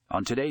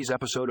On today's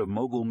episode of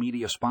Mogul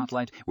Media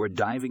Spotlight, we're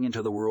diving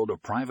into the world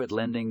of private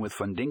lending with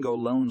Fundingo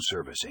Loan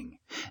Servicing.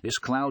 This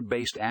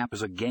cloud-based app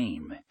is a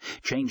game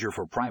changer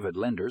for private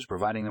lenders,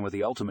 providing them with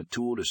the ultimate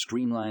tool to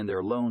streamline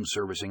their loan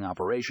servicing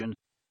operation.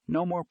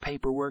 No more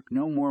paperwork,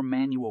 no more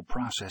manual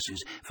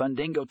processes.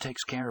 Fundingo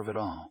takes care of it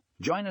all.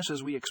 Join us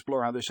as we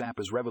explore how this app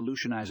is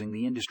revolutionizing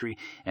the industry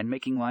and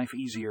making life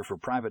easier for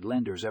private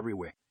lenders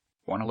everywhere.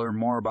 Want to learn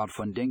more about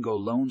Fundingo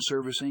Loan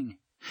Servicing?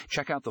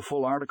 Check out the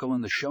full article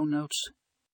in the show notes.